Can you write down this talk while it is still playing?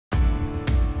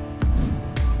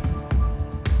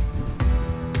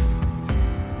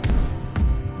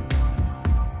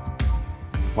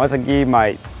Once I get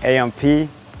my A&P,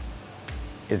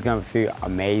 it's gonna feel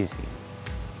amazing.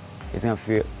 It's gonna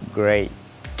feel great.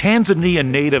 Tanzania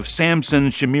native Samson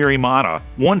Shimirimana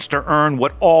wants to earn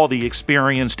what all the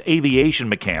experienced aviation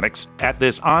mechanics at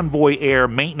this Envoy Air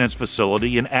maintenance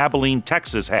facility in Abilene,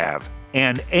 Texas have: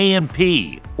 an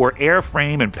A&P, or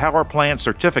Airframe and Powerplant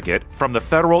certificate from the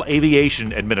Federal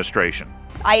Aviation Administration.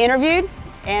 I interviewed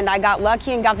and I got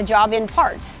lucky and got the job in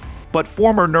parts. But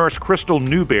former nurse Crystal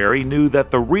Newberry knew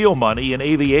that the real money in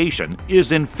aviation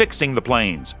is in fixing the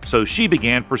planes, so she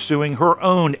began pursuing her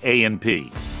own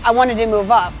A&P. I wanted to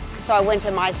move up, so I went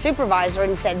to my supervisor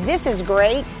and said, this is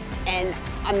great, and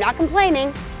I'm not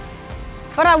complaining,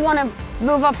 but I want to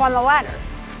move up on the ladder.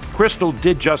 Crystal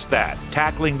did just that,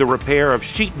 tackling the repair of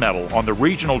sheet metal on the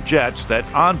regional jets that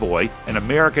Envoy, an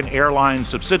American Airlines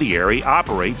subsidiary,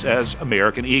 operates as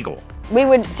American Eagle. We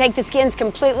would take the skins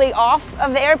completely off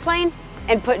of the airplane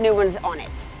and put new ones on it.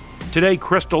 Today,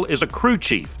 Crystal is a crew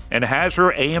chief and has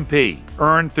her A&P,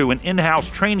 earned through an in-house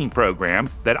training program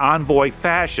that Envoy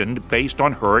fashioned based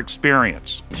on her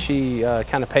experience. She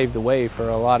kind of paved the way for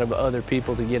a lot of other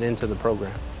people to get into the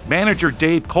program. Manager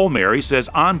Dave Colmary says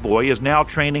Envoy is now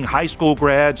training high school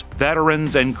grads,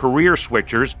 veterans, and career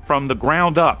switchers from the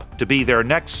ground up to be their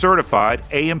next certified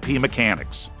A&P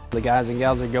mechanics. The guys and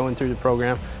gals that are going through the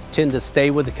program tend to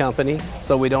stay with the company,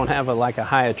 so we don't have a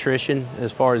high attrition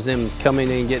as far as them coming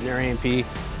in and getting their A&P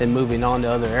and moving on to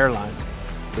other airlines.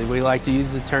 We like to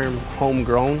use the term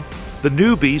homegrown. The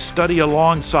newbies study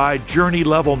alongside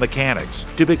journey-level mechanics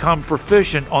to become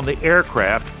proficient on the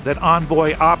aircraft that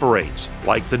Envoy operates,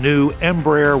 like the new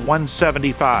Embraer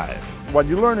 175. What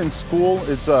you learn in school,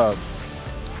 it's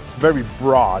very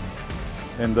broad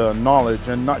in the knowledge,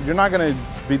 and you're not going to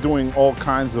be doing all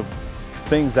kinds of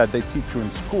things that they teach you in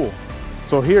school.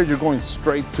 So here you're going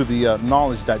straight to the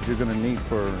knowledge that you're going to need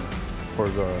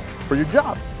for your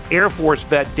job. Air Force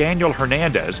vet Daniel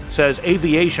Hernandez says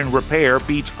aviation repair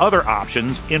beats other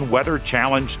options in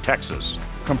weather-challenged Texas.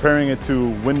 Comparing it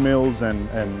to windmills and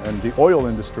the oil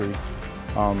industry,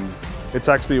 it's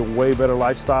actually a way better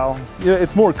lifestyle. Yeah,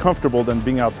 it's more comfortable than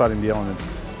being outside in the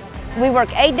elements. We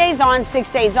work 8 days on, 6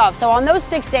 days off. So on those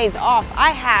 6 days off,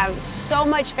 I have so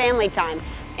much family time.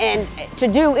 And to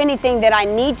do anything that I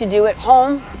need to do at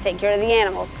home, take care of the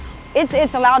animals,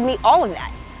 it's allowed me all of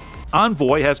that.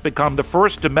 Envoy has become the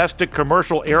first domestic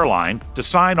commercial airline to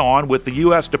sign on with the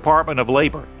U.S. Department of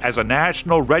Labor as a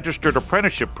national registered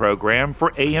apprenticeship program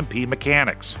for A&P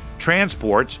mechanics.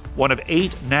 Transport's one of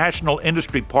 8 national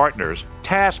industry partners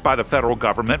tasked by the federal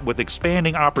government with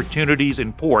expanding opportunities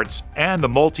in ports and the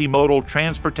multimodal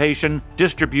transportation,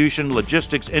 distribution,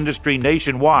 logistics industry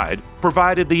nationwide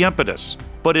provided the impetus.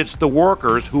 But it's the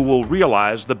workers who will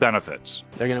realize the benefits.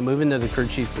 They're going to move into the crew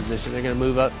chief position. They're going to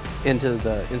move up into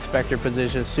the inspector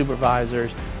position,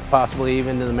 supervisors, possibly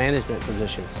even to the management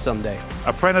positions someday.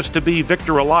 Apprentice-to-be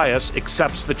Victor Elias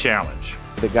accepts the challenge.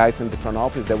 The guys in the front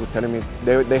office, they were telling me,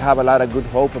 they have a lot of good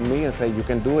hope in me and say, you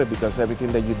can do it because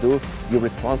everything that you do, you're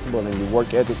responsible and your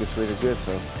work ethic is really good.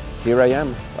 So here I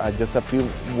am.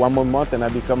 One more month and I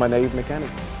become an AV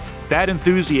mechanic. That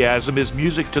enthusiasm is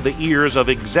music to the ears of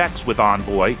execs with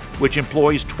Envoy, which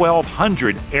employs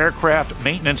 1,200 aircraft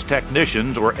maintenance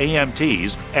technicians, or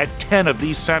AMTs, at 10 of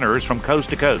these centers from coast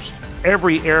to coast.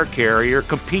 Every air carrier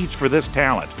competes for this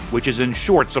talent, which is in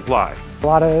short supply. A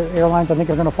lot of airlines, I think,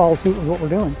 are going to follow suit with what we're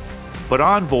doing. But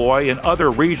Envoy and other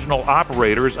regional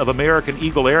operators of American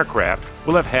Eagle aircraft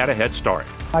will have had a head start.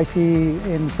 I see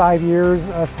in 5 years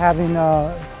us having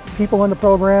people in the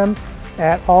program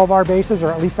at all of our bases,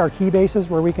 or at least our key bases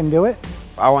where we can do it.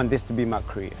 I want this to be my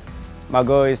career. My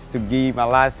goal is to get my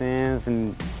license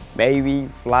and maybe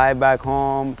fly back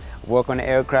home, work on the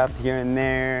aircraft here and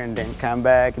there, and then come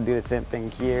back and do the same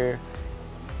thing here.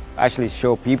 Actually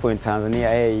show people in Tanzania,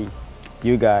 hey,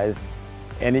 you guys,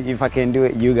 and if I can do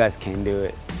it, you guys can do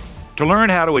it. To learn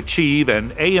how to achieve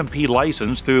an A&P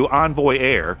license through Envoy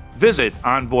Air, visit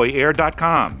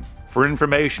envoyair.com. For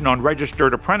information on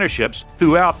registered apprenticeships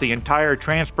throughout the entire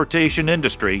transportation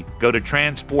industry, go to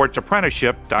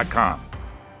transportsapprenticeship.com.